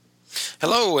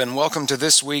Hello, and welcome to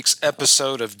this week's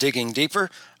episode of Digging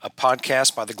Deeper, a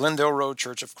podcast by the Glendale Road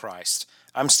Church of Christ.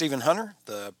 I'm Stephen Hunter,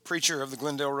 the preacher of the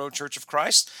Glendale Road Church of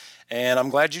Christ, and I'm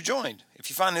glad you joined.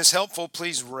 If you find this helpful,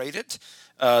 please rate it,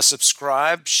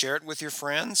 subscribe, share it with your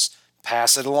friends,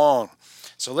 pass it along.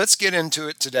 So let's get into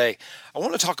it today. I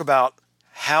want to talk about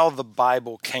how the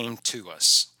Bible came to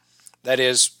us. That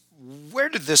is, where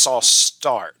did this all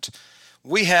start?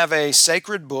 We have a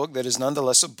sacred book that is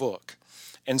nonetheless a book.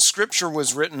 And Scripture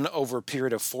was written over a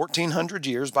period of 1,400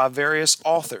 years by various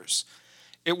authors.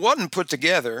 It wasn't put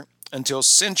together until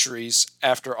centuries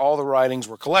after all the writings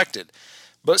were collected.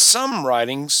 But some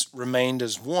writings remained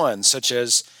as one, such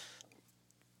as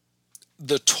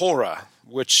the Torah,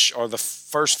 which are the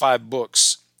first 5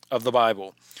 books of the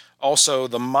Bible. Also,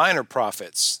 the minor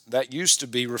prophets, that used to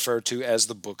be referred to as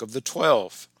the Book of the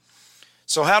 12.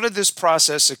 So how did this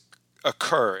process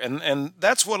occur? And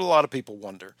that's what a lot of people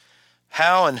wonder.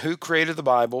 How and who created the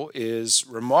Bible is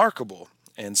remarkable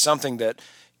and something that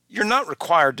you're not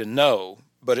required to know,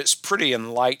 but it's pretty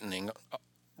enlightening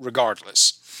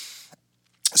regardless.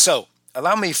 So,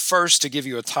 allow me first to give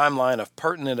you a timeline of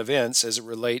pertinent events as it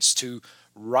relates to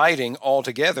writing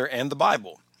altogether and the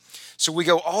Bible. So we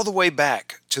go all the way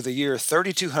back to the year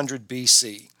 3200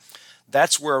 BC.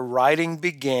 That's where writing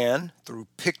began through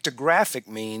pictographic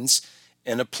means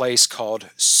in a place called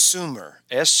Sumer,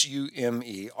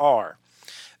 S-U-M-E-R.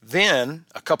 Then,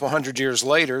 a couple hundred years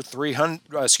later, 3000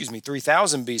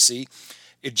 BC,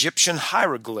 Egyptian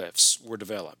hieroglyphs were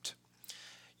developed.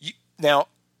 Now,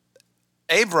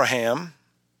 Abraham,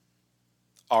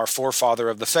 our forefather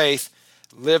of the faith,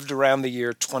 lived around the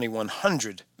year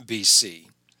 2100 BC.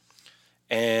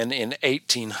 And in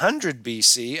 1800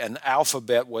 BC, an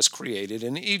alphabet was created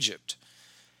in Egypt.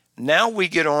 Now we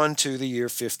get on to the year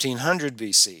 1500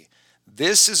 BC.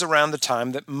 This is around the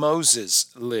time that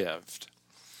Moses lived.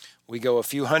 We go a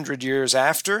few hundred years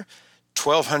after,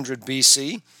 1200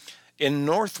 BC. In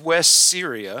northwest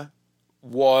Syria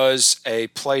was a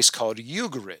place called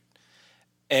Ugarit.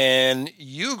 And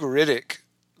Ugaritic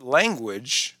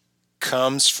language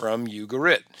comes from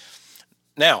Ugarit.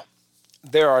 Now,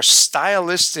 there are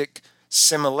stylistic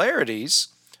similarities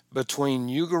between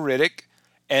Ugaritic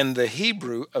and the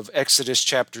Hebrew of Exodus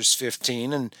chapters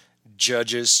 15 and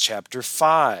Judges chapter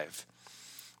 5.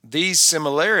 These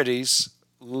similarities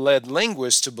led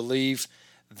linguists to believe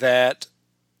that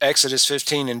Exodus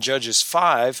 15 and Judges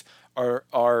 5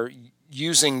 are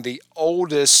using the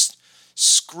oldest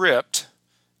script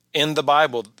in the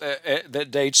Bible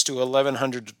that dates to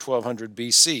 1100 to 1200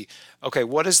 BC. Okay,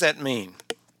 what does that mean?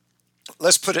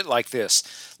 Let's put it like this.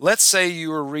 Let's say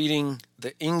you are reading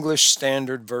the English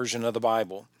Standard Version of the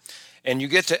Bible, and you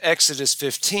get to Exodus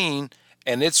 15,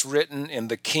 and it's written in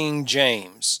the King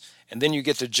James. And then you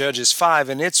get to Judges 5,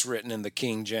 and it's written in the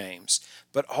King James.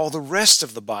 But all the rest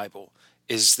of the Bible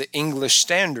is the English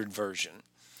Standard Version.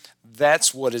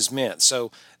 That's what is meant.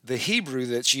 So the Hebrew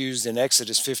that's used in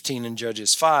Exodus 15 and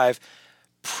Judges 5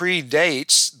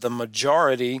 predates the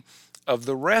majority of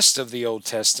the rest of the Old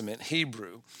Testament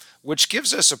Hebrew, which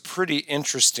gives us a pretty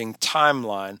interesting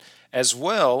timeline, as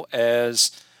well as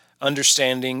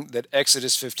understanding that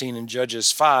Exodus 15 and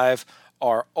Judges 5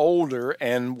 are older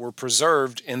and were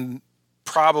preserved in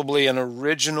probably an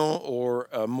original or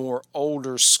a more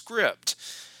older script,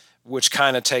 which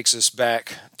kind of takes us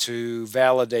back to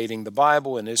validating the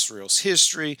Bible and Israel's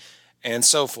history and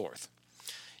so forth.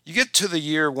 You get to the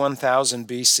year 1000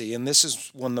 BC, and this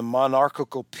is when the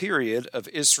monarchical period of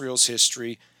Israel's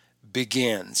history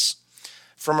begins.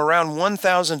 From around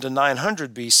 1000 to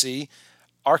 900 BC,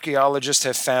 archaeologists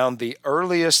have found the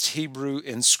earliest Hebrew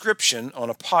inscription on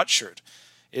a potsherd.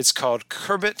 It's called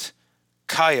Khirbet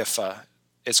Qeiyafa.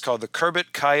 It's called the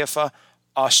Khirbet Qeiyafa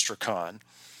Ostracon.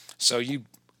 So you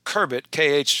Khirbet,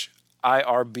 Khirbet,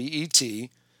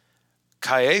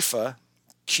 Qeiyafa,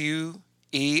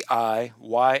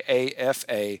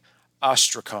 Qeiyafa,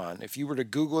 Ostracon. If you were to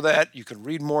Google that, you could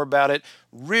read more about it.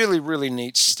 Really, really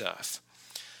neat stuff.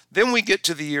 Then we get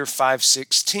to the year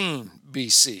 516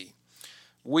 BC.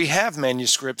 We have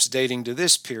manuscripts dating to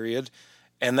this period,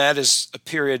 and that is a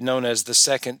period known as the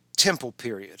Second Temple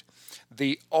period.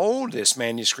 The oldest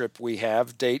manuscript we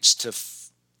have dates to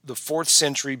the 4th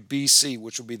century BC,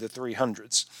 which will be the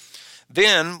 300s.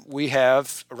 Then we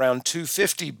have around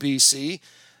 250 BC,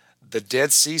 the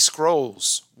Dead Sea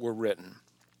Scrolls were written.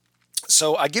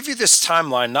 So I give you this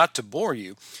timeline not to bore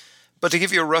you, but to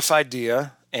give you a rough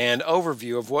idea and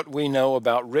overview of what we know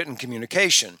about written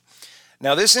communication.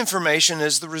 Now, this information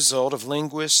is the result of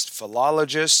linguists,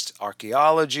 philologists,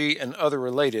 archaeology, and other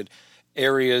related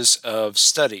areas of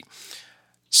study.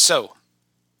 So,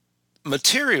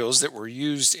 Materials that were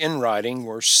used in writing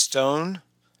were stone,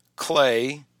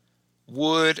 clay,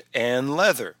 wood, and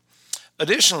leather.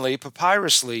 Additionally,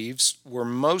 papyrus leaves were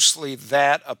mostly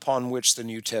that upon which the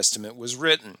New Testament was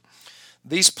written.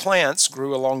 These plants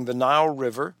grew along the Nile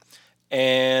River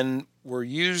and were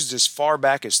used as far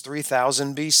back as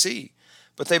 3000 BC,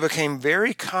 but they became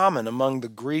very common among the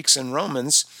Greeks and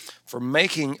Romans for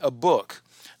making a book.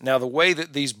 Now, the way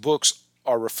that these books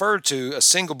are referred to, a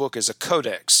single book is a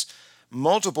codex.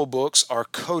 Multiple books are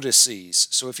codices.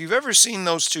 So if you've ever seen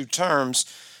those two terms,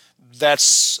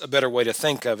 that's a better way to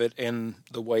think of it in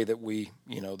the way that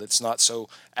that's not so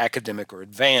academic or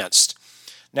advanced.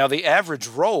 Now, the average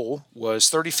roll was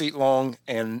 30 feet long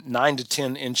and 9 to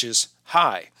 10 inches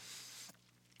high.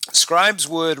 Scribes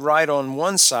would write on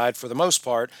one side for the most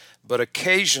part, but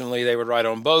occasionally they would write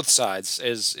on both sides,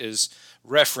 as is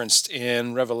referenced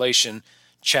in Revelation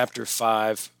chapter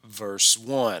 5, verse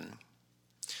 1.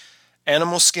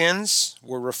 Animal skins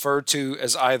were referred to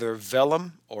as either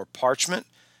vellum or parchment.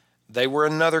 They were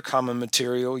another common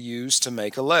material used to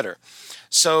make a letter.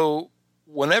 So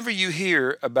whenever you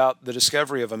hear about the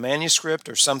discovery of a manuscript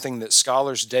or something that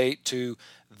scholars date to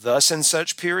thus and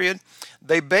such period,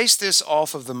 they base this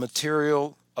off of the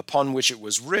material upon which it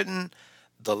was written,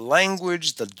 the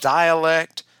language, the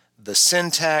dialect, the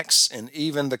syntax, and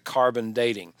even the carbon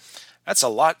dating. That's a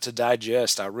lot to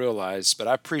digest, I realize, but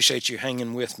I appreciate you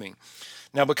hanging with me.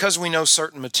 Now, because we know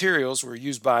certain materials were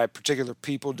used by particular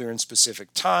people during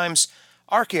specific times,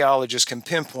 archaeologists can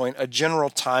pinpoint a general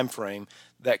time frame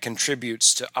that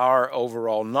contributes to our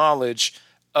overall knowledge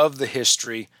of the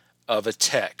history of a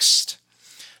text.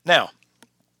 Now,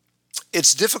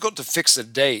 it's difficult to fix a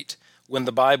date when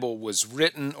the Bible was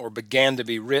written or began to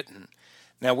be written.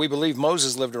 Now, we believe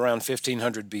Moses lived around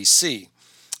 1500 BC,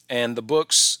 and the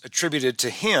books attributed to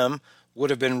him would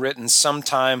have been written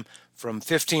sometime from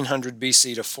 1500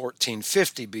 BC to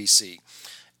 1450 BC.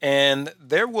 And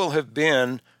there will have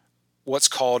been what's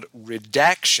called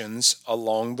redactions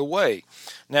along the way.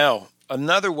 Now,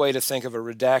 another way to think of a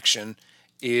redaction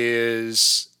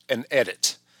is an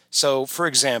edit. So, for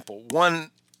example,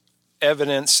 one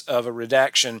evidence of a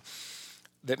redaction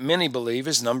that many believe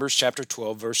is Numbers chapter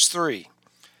 12, verse 3,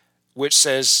 which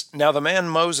says, "Now the man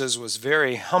Moses was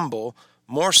very humble,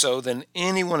 more so than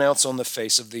anyone else on the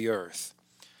face of the earth."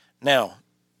 Now,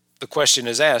 the question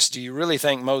is asked, do you really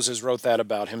think Moses wrote that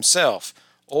about himself?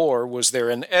 Or was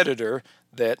there an editor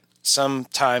that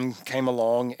sometime came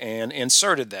along and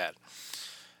inserted that?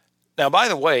 Now, by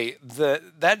the way,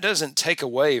 that doesn't take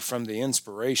away from the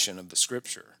inspiration of the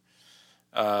Scripture.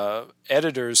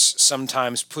 Editors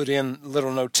sometimes put in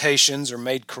little notations or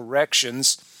made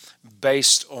corrections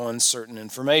based on certain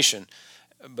information.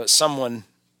 But someone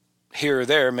here or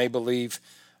there may believe,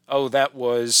 oh, that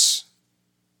was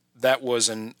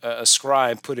a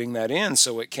scribe putting that in,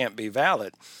 so it can't be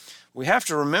valid. We have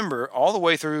to remember, all the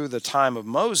way through the time of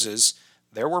Moses,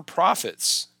 there were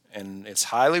prophets, and it's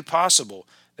highly possible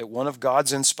that one of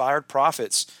God's inspired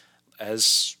prophets,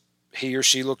 as he or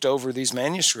she looked over these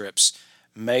manuscripts,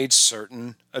 made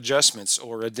certain adjustments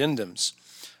or addendums.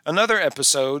 Another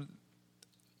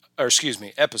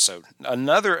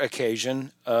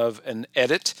occasion of an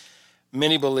edit,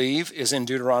 many believe, is in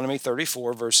Deuteronomy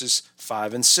 34, verses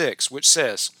 5 and 6, which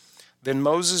says, "Then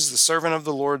Moses, the servant of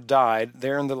the Lord, died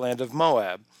there in the land of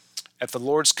Moab, at the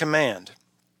Lord's command.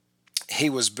 He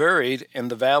was buried in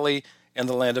the valley in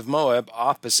the land of Moab,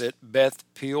 opposite Beth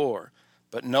Peor,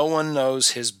 but no one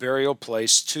knows his burial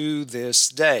place to this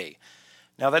day."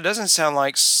 Now, that doesn't sound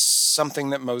like something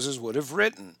that Moses would have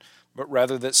written, but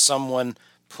rather that someone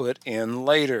put in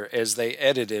later as they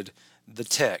edited the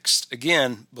text.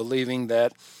 Again, believing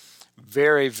that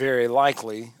very, very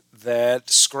likely that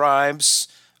scribes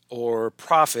or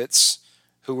prophets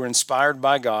who were inspired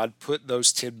by God put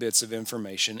those tidbits of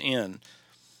information in.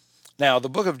 Now, the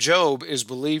book of Job is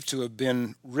believed to have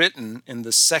been written in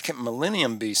the second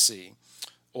millennium BC,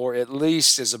 or at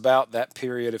least is about that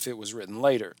period if it was written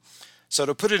later. So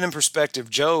to put it in perspective,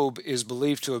 Job is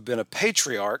believed to have been a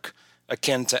patriarch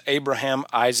akin to Abraham,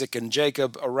 Isaac, and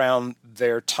Jacob around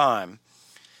their time.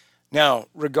 Now,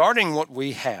 regarding what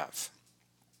we have,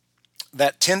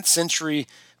 that 10th century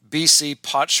BC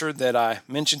potsherd that I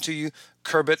mentioned to you,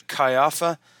 Khirbet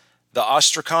Qeiyafa, the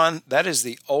ostracon, that is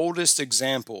the oldest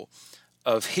example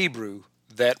of Hebrew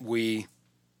that we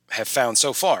have found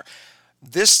so far.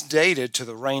 This dated to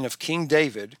the reign of King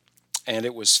David, and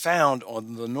it was found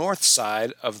on the north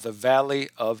side of the valley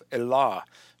of Elah,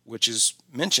 which is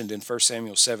mentioned in 1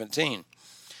 Samuel 17.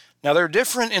 Now, there are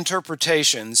different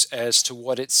interpretations as to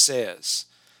what it says.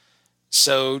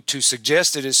 So, to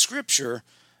suggest it is Scripture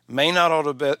may not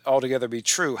altogether be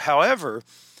true. However,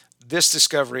 this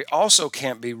discovery also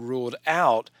can't be ruled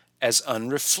out as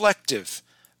unreflective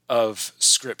of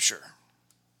Scripture.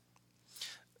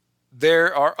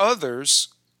 There are others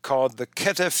called the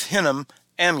Ketef Hinnom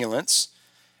amulets,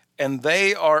 and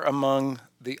they are among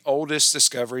the oldest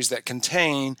discoveries that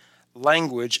contain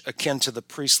language akin to the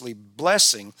priestly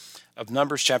blessing of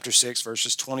Numbers chapter 6,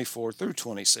 verses 24 through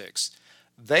 26.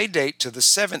 They date to the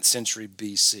 7th century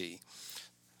BC.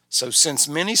 So since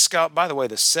many scholars, by the way,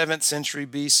 the 7th century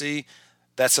BC,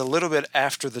 that's a little bit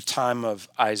after the time of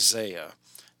Isaiah,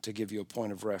 to give you a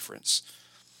point of reference.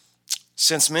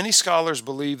 Since many scholars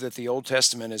believe that the Old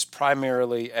Testament is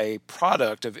primarily a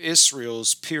product of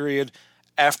Israel's period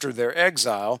after their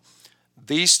exile,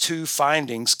 these two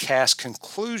findings cast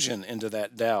conclusion into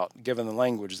that doubt, given the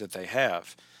language that they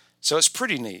have. So it's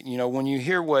pretty neat. When you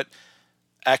hear what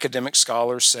academic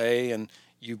scholars say and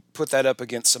you put that up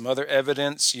against some other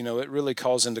evidence, it really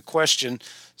calls into question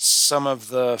some of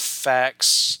the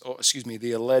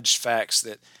the alleged facts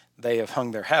that they have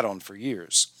hung their hat on for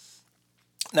years.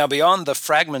 Now, beyond the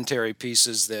fragmentary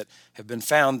pieces that have been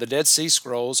found, the Dead Sea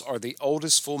Scrolls are the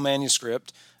oldest full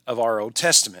manuscript of our Old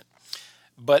Testament.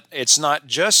 But it's not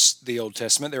just the Old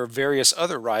Testament. There are various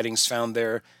other writings found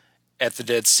there at the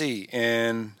Dead Sea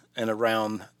and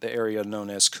around the area known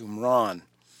as Qumran.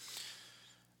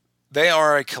 They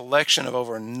are a collection of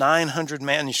over 900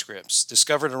 manuscripts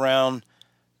discovered around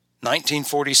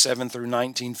 1947 through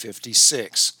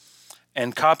 1956.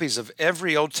 And copies of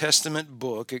every Old Testament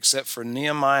book except for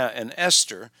Nehemiah and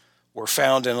Esther were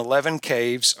found in 11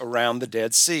 caves around the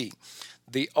Dead Sea.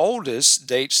 The oldest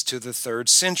dates to the 3rd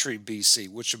century BC,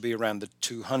 which would be around the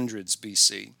 200s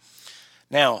BC.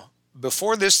 Now,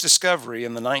 before this discovery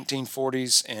in the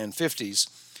 1940s and 50s,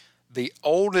 the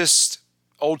oldest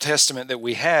Old Testament that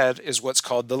we had is what's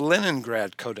called the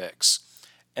Leningrad Codex,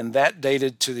 and that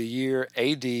dated to the year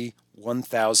AD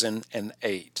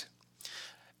 1008.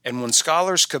 And when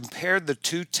scholars compared the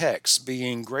two texts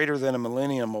being greater than a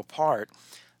millennium apart,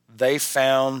 they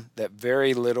found that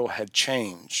very little had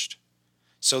changed.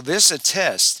 So this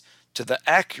attests to the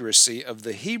accuracy of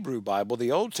the Hebrew Bible,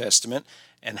 the Old Testament,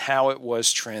 and how it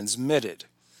was transmitted.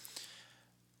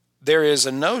 There is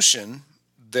a notion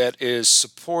that is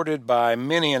supported by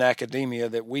many in academia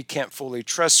that we can't fully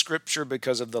trust Scripture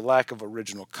because of the lack of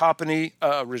original copies,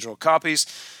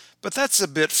 but that's a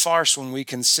bit farce when we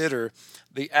consider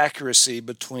the accuracy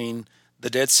between the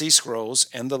Dead Sea Scrolls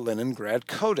and the Leningrad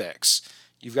Codex.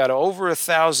 You've got over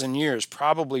 1,000 years,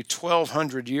 probably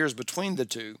 1,200 years between the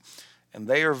two, and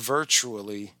they are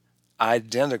virtually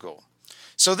identical.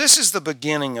 So this is the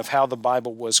beginning of how the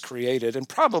Bible was created, and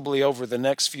probably over the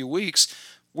next few weeks,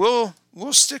 we'll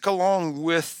stick along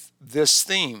with this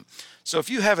theme. So if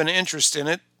you have an interest in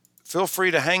it, feel free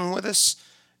to hang with us,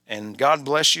 and God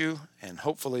bless you, and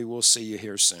hopefully we'll see you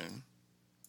here soon.